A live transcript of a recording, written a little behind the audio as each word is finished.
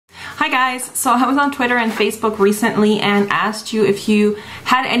Hi guys, so I was on Twitter and Facebook recently and asked you if you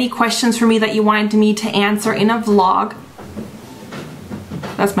had any questions for me that you wanted me to answer in a vlog.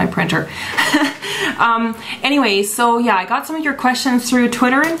 That's my printer. Anyway, so yeah, I got some of your questions through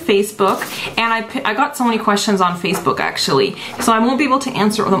Twitter and Facebook, and I got so many questions on Facebook actually. So I won't be able to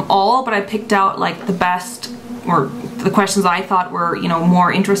answer them all, but I picked out like the best, or the questions I thought were, you know,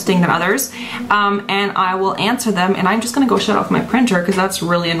 more interesting than others, and I will answer them. And I'm just gonna go shut off my printer because that's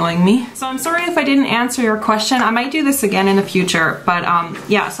really annoying me. So I'm sorry if I didn't answer your question. I might do this again in the future, but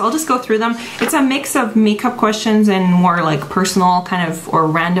yeah, so I'll just go through them. It's a mix of makeup questions and more like personal kind of or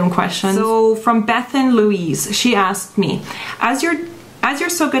random questions. So from Bethan Louise, she asked me, as you're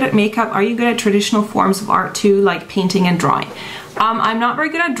so good at makeup, are you good at traditional forms of art too, like painting and drawing? I'm not very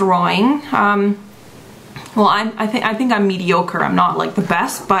good at drawing. Well, I think I'm mediocre. I'm not like the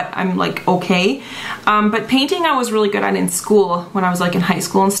best, but I'm like okay. But painting I was really good at in school when I was like in high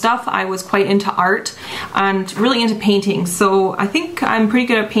school and stuff. I was quite into art and really into painting. So I think I'm pretty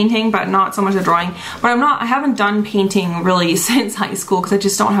good at painting, but not so much at drawing. But I haven't done painting really since high school because I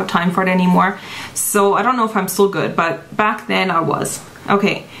just don't have time for it anymore. So I don't know if I'm still good, but back then I was.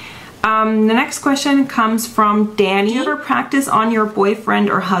 Okay. The next question comes from Danny. Do you ever practice on your boyfriend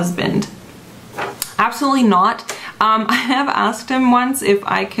or husband? Absolutely not. I have asked him once if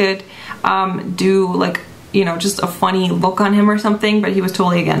I could do like, you know, just a funny look on him or something, but he was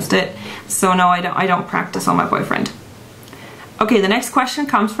totally against it. So no, I don't practice on my boyfriend. Okay, the next question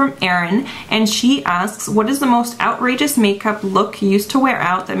comes from Erin, and she asks, what is the most outrageous makeup look you used to wear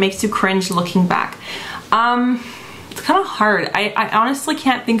out that makes you cringe looking back? It's kind of hard. I honestly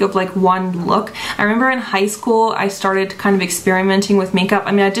can't think of like one look. I remember in high school I started kind of experimenting with makeup.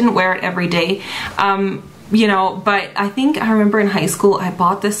 I mean, I didn't wear it every day, you know, but I think I remember in high school I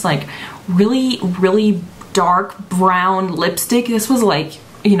bought this like really dark brown lipstick. This was like,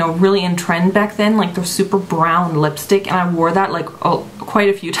 you know, really in trend back then, like the super brown lipstick, and I wore that like quite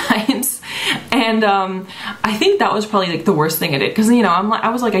a few times. And I think that was probably like the worst thing I did, because you know I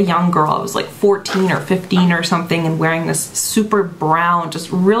was like a young girl. I was like 14 or 15 or something, and wearing this super brown,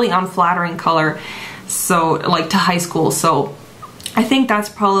 just really unflattering color, so like to high school. So I think that's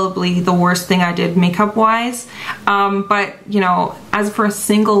probably the worst thing I did makeup wise. But you know, as for a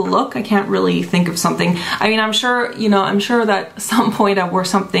single look, I can't really think of something. I mean, I'm sure, you know, I'm sure that at some point I wore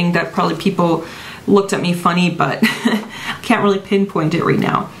something that probably people looked at me funny, but I can't really pinpoint it right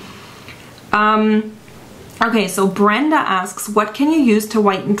now. Okay, so Brenda asks, what can you use to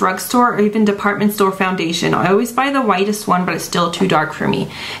whiten drugstore or even department store foundation? I always buy the whitest one, but it's still too dark for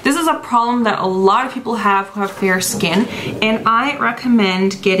me. This is a problem that a lot of people have who have fair skin, and I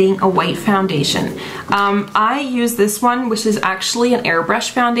recommend getting a white foundation. I use this one, which is actually an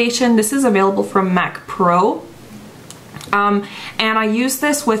airbrush foundation. This is available from Mac Pro. And I use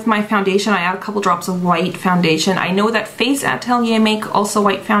this with my foundation. I add a couple drops of white foundation. I know that Face Atelier make also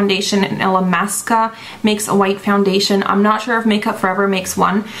white foundation, and Elamasca makes a white foundation. I'm not sure if Makeup Forever makes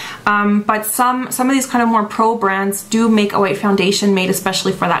one, but some of these kind of more pro brands do make a white foundation made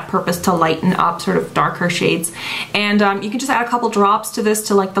especially for that purpose, to lighten up sort of darker shades. And you can just add a couple drops to this,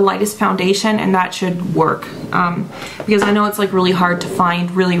 to like the lightest foundation, and that should work. Because I know it's like really hard to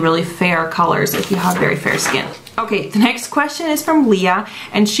find really fair colors if you have very fair skin. Okay, the next question is from Leah,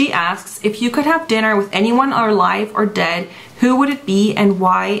 and she asks, if you could have dinner with anyone alive or dead, who would it be and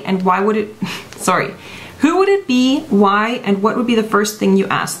why, and why would it, sorry, who would it be, why, and what would be the first thing you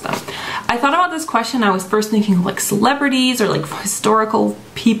ask them? I thought about this question. I was first thinking like celebrities or like historical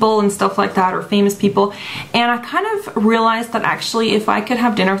people and stuff like that, or famous people, and I kind of realized that actually if I could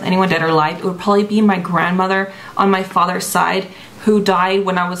have dinner with anyone dead or alive, it would probably be my grandmother on my father's side, who died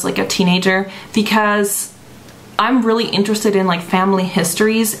when I was like a teenager, because I'm really interested in like family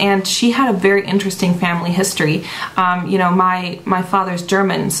histories, and she had a very interesting family history. You know, my father's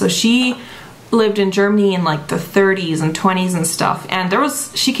German, so she lived in Germany in like the 30s and 20s and stuff, and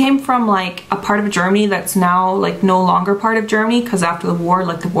she came from like a part of Germany that's now like no longer part of Germany, because after the war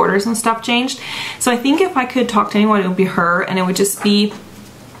like the borders and stuff changed. So I think if I could talk to anyone, it would be her, and it would just be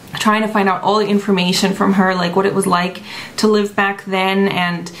trying to find out all the information from her, like what it was like to live back then,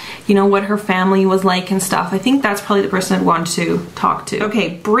 and you know what her family was like and stuff. I think that's probably the person I'd want to talk to.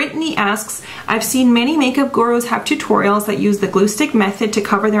 Okay, Brittany asks, I've seen many makeup gurus have tutorials that use the glue stick method to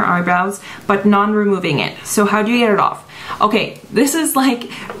cover their eyebrows but non-removing it. So how do you get it off? Okay, this is like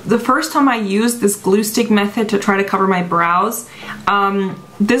the first time I used this glue stick method to try to cover my brows.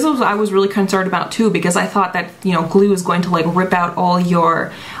 This was I was really concerned about too, because I thought that, you know, glue is going to like rip out all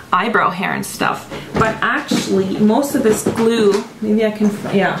your eyebrow hair and stuff. But actually, most of this glue, maybe I can,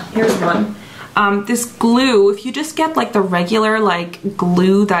 yeah, here's one. This glue, if you just get like the regular like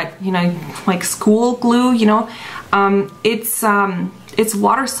glue that, you know, like school glue, you know, it's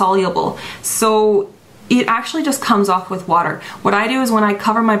water soluble, so it actually just comes off with water. What I do is when I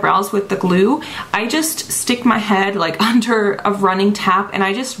cover my brows with the glue, I just stick my head like under a running tap and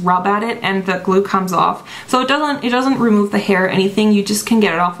I just rub at it and the glue comes off. So it doesn't remove the hair or anything. You just can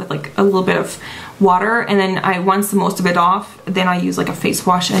get it off with like a little bit of water, and then once the most of it off, then I use like a face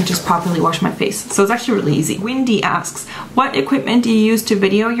wash and just properly wash my face. So it's actually really easy. Wendy asks, what equipment do you use to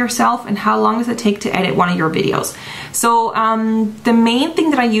video yourself and how long does it take to edit one of your videos? So the main thing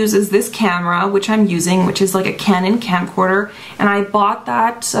that I use is this camera, which I'm using, which is like a Canon camcorder, and I bought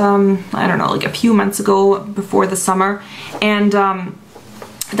that I don't know, like a few months ago before the summer, and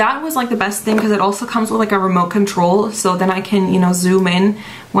that was like the best thing because it also comes with like a remote control, so then I can, you know, zoom in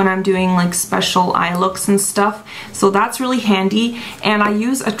when I'm doing like special eye looks and stuff. So that's really handy. And I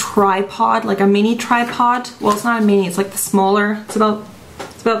use a tripod, like a mini tripod. Well, it's not a mini, it's like the smaller. It's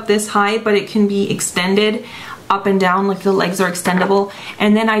about this high, but it can be extended up and down, like the legs are extendable.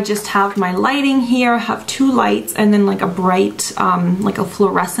 And then I just have my lighting here. I have 2 lights and then like a bright, like a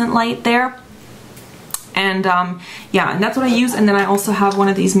fluorescent light there. And yeah, and that's what I use. And then I also have one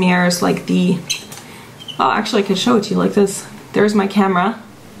of these mirrors, like the, oh, actually I could show it to you like this. There's my camera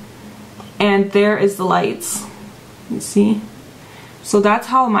and there is the lights, you see? So that's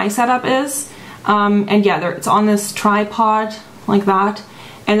how my setup is. And yeah, it's on this tripod like that.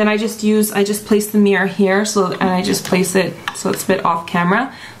 And then I just place the mirror here, and I just place it so it's a bit off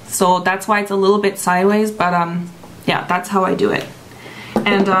camera. So that's why it's a little bit sideways, but yeah, that's how I do it.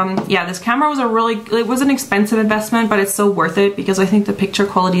 And yeah, this camera was it was an expensive investment, but it's so worth it because I think the picture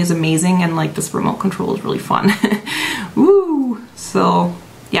quality is amazing and like this remote control is really fun. Woo! So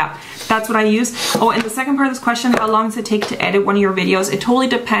yeah, that's what I use. Oh, and the second part of this question, how long does it take to edit one of your videos? It totally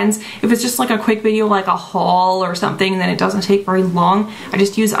depends. If it's just like a quick video, like a haul or something, then it doesn't take very long. I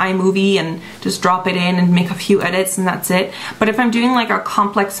just use iMovie and just drop it in and make a few edits and that's it. But if I'm doing like a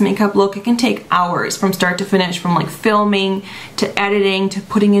complex makeup look, it can take hours from start to finish, from like filming to editing to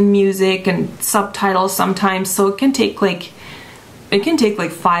putting in music and subtitles sometimes. So it can take like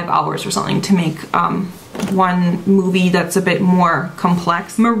 5 hours or something to make one movie that's a bit more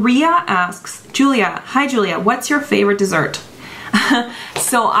complex. Maria asks, Julia, hi Julia, what's your favorite dessert?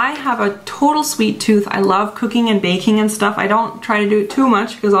 So I have a total sweet tooth. I love cooking and baking and stuff. I don't try to do it too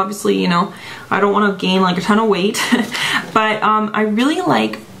much because obviously, you know, I don't want to gain like a ton of weight. But I really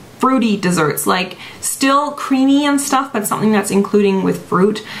like fruity desserts, like still creamy and stuff, but something that's including with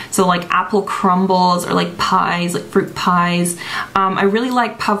fruit. So like apple crumbles or like pies, like fruit pies. I really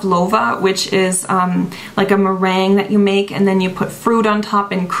like pavlova, which is like a meringue that you make and then you put fruit on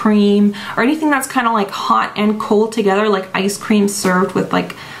top and cream, or anything that's kind of like hot and cold together, like ice cream served with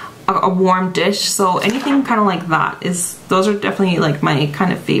like a warm dish. So anything kind of like that those are definitely like my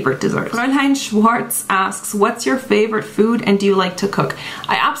kind of favorite desserts. Fräulein Schwartz asks, what's your favorite food and do you like to cook?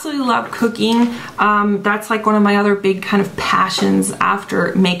 I absolutely love cooking. That's like one of my other big kind of passions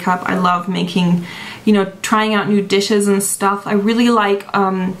after makeup. I love making, you know, trying out new dishes and stuff. I really like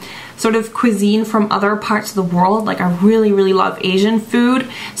sort of cuisine from other parts of the world. Like I really, really love Asian food.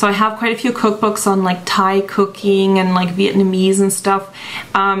 So I have quite a few cookbooks on like Thai cooking and like Vietnamese and stuff.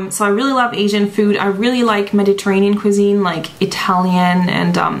 So I really love Asian food. I really like Mediterranean cuisine, like Italian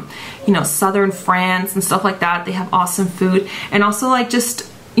and you know, southern France and stuff like that. They have awesome food. And also like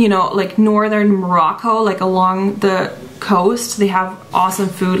just, you know, like northern Morocco, like along the coast, they have awesome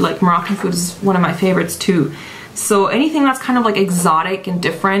food. Like Moroccan food is one of my favorites too. So anything that's kind of like exotic and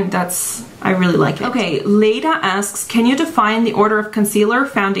different, I really like it. Okay, Leda asks, can you define the order of concealer,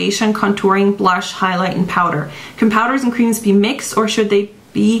 foundation, contouring, blush, highlight, and powder? Can powders and creams be mixed or should they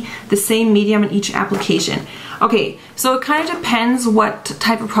be the same medium in each application? Okay, so it kind of depends what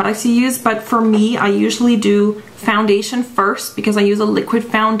type of products you use, but for me, I usually do foundation first because I use a liquid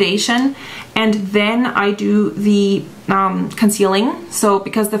foundation, and then I do the concealing. So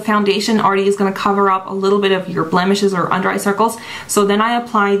because the foundation already is going to cover up a little bit of your blemishes or under eye circles, so then I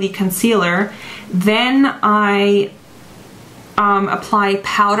apply the concealer, then I apply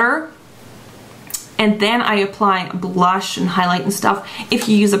powder, and then I apply blush and highlight and stuff if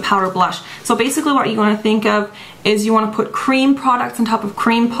you use a powder blush. So basically what you want to think of is you want to put cream products on top of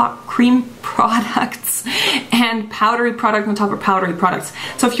cream products and powdery product on top of powdery products.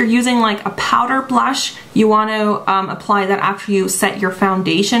 So if you're using like a powder blush, you want to apply that after you set your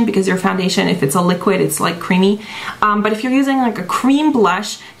foundation, because your foundation, if it's a liquid, it's like creamy. But if you're using like a cream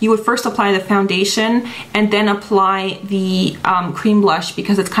blush, you would first apply the foundation and then apply the cream blush,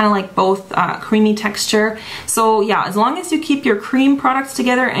 because it's kind of like both creamy texture. So yeah, as long as you keep your cream products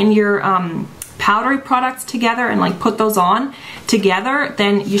together and your powdery products together and like put those on together,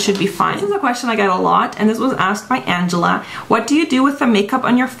 then you should be fine. This is a question I get a lot, and this was asked by Angela. What do you do with the makeup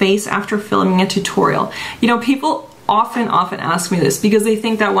on your face after filming a tutorial? You know, people often ask me this because they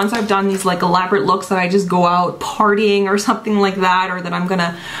think that once I've done these like elaborate looks that I just go out partying or something like that, or that I'm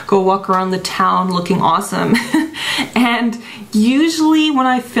gonna go walk around the town looking awesome. And usually when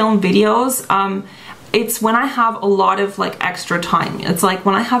I film videos, it's when I have a lot of like extra time. It's like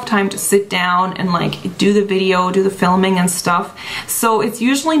when I have time to sit down and like do the video, do the filming and stuff. So it's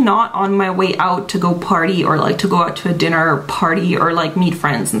usually not on my way out to go party or like to go out to a dinner party or like meet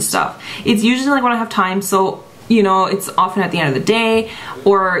friends and stuff. It's usually like when I have time. So you know, it's often at the end of the day,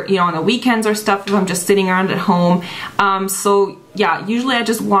 or you know, on the weekends or stuff if I'm just sitting around at home. So yeah, usually I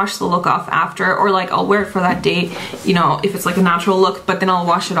just wash the look off after, or like I'll wear it for that day, you know, if it's like a natural look, but then I'll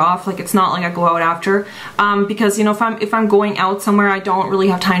wash it off. Like it's not like I go out after, because you know, if I'm going out somewhere, I don't really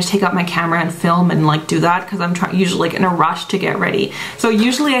have time to take out my camera and film and like do that, because I'm usually like in a rush to get ready. So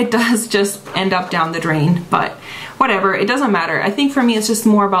usually it does just end up down the drain, but whatever, it doesn't matter. I think for me it's just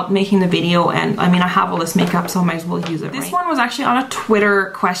more about making the video, and I mean I have all this makeup, so I might as well use it. This one was actually on a Twitter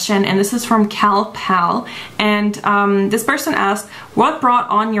question, and this is from Cal Pal, and this person asked, what brought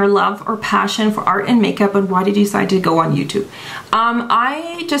on your love or passion for art and makeup, and why did you decide to go on YouTube?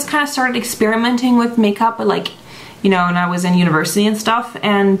 I just kind of started experimenting with makeup, like, you know, when I was in university and stuff,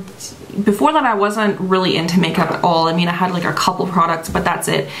 and before that I wasn't really into makeup at all. I mean, I had like a couple products, but that's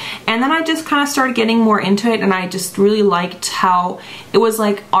it. And then I just kind of started getting more into it, and I just really liked how it was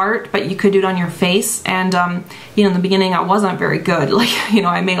like art, but you could do it on your face. And you know, in the beginning I wasn't very good. Like, you know,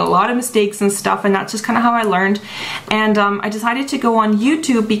 I made a lot of mistakes and stuff, and that's just kind of how I learned. And I decided to go on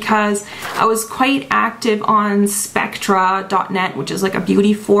YouTube because I was quite active on spectra.net, which is like a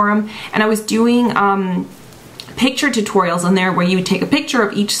beauty forum, and I was doing picture tutorials in there where you would take a picture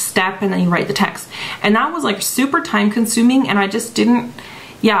of each step and then you write the text. And that was like super time consuming, and I just didn't,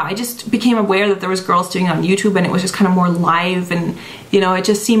 yeah, I just became aware that there was girls doing it on YouTube, and it was just kind of more live, and you know, it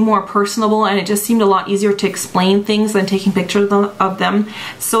just seemed more personable, and it just seemed a lot easier to explain things than taking pictures of them.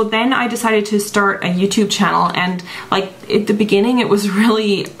 So then I decided to start a YouTube channel, and like at the beginning it was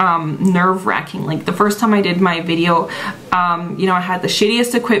really nerve-wracking. Like the first time I did my video, you know, I had the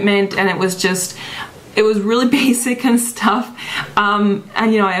shittiest equipment, and it was really basic and stuff, and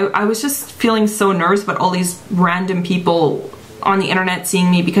you know, I was just feeling so nervous about all these random people on the internet seeing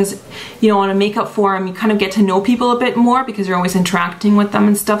me, because you know, on a makeup forum you kind of get to know people a bit more because you're always interacting with them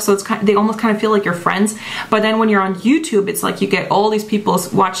and stuff, so it's kind of, they almost kind of feel like your friends. But then when you're on YouTube, it's like you get all these people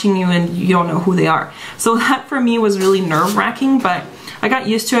watching you and you don't know who they are. So that for me was really nerve-wracking, but I got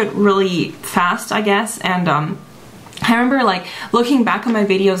used to it really fast, I guess. And I remember like looking back on my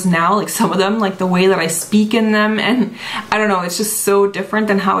videos now, like some of them, like the way that I speak in them, and I don't know, it's just so different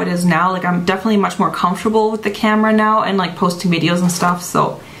than how it is now. Like I'm definitely much more comfortable with the camera now and like posting videos and stuff.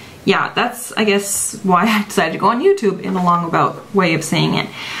 So yeah, that's I guess why I decided to go on YouTube, in a long about way of saying it.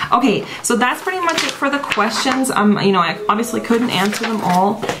 Okay, so that's pretty much it for the questions. You know, I obviously couldn't answer them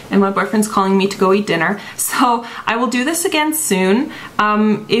all, and my boyfriend's calling me to go eat dinner. So I will do this again soon.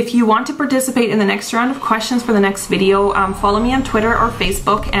 If you want to participate in the next round of questions for the next video, follow me on Twitter or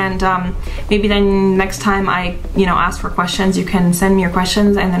Facebook, and maybe then next time I, you know, ask for questions, you can send me your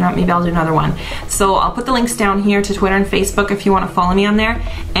questions, and then maybe I'll do another one. So I'll put the links down here to Twitter and Facebook if you want to follow me on there.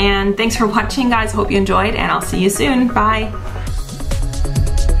 And thanks for watching, guys. Hope you enjoyed, and I'll see you soon. Bye.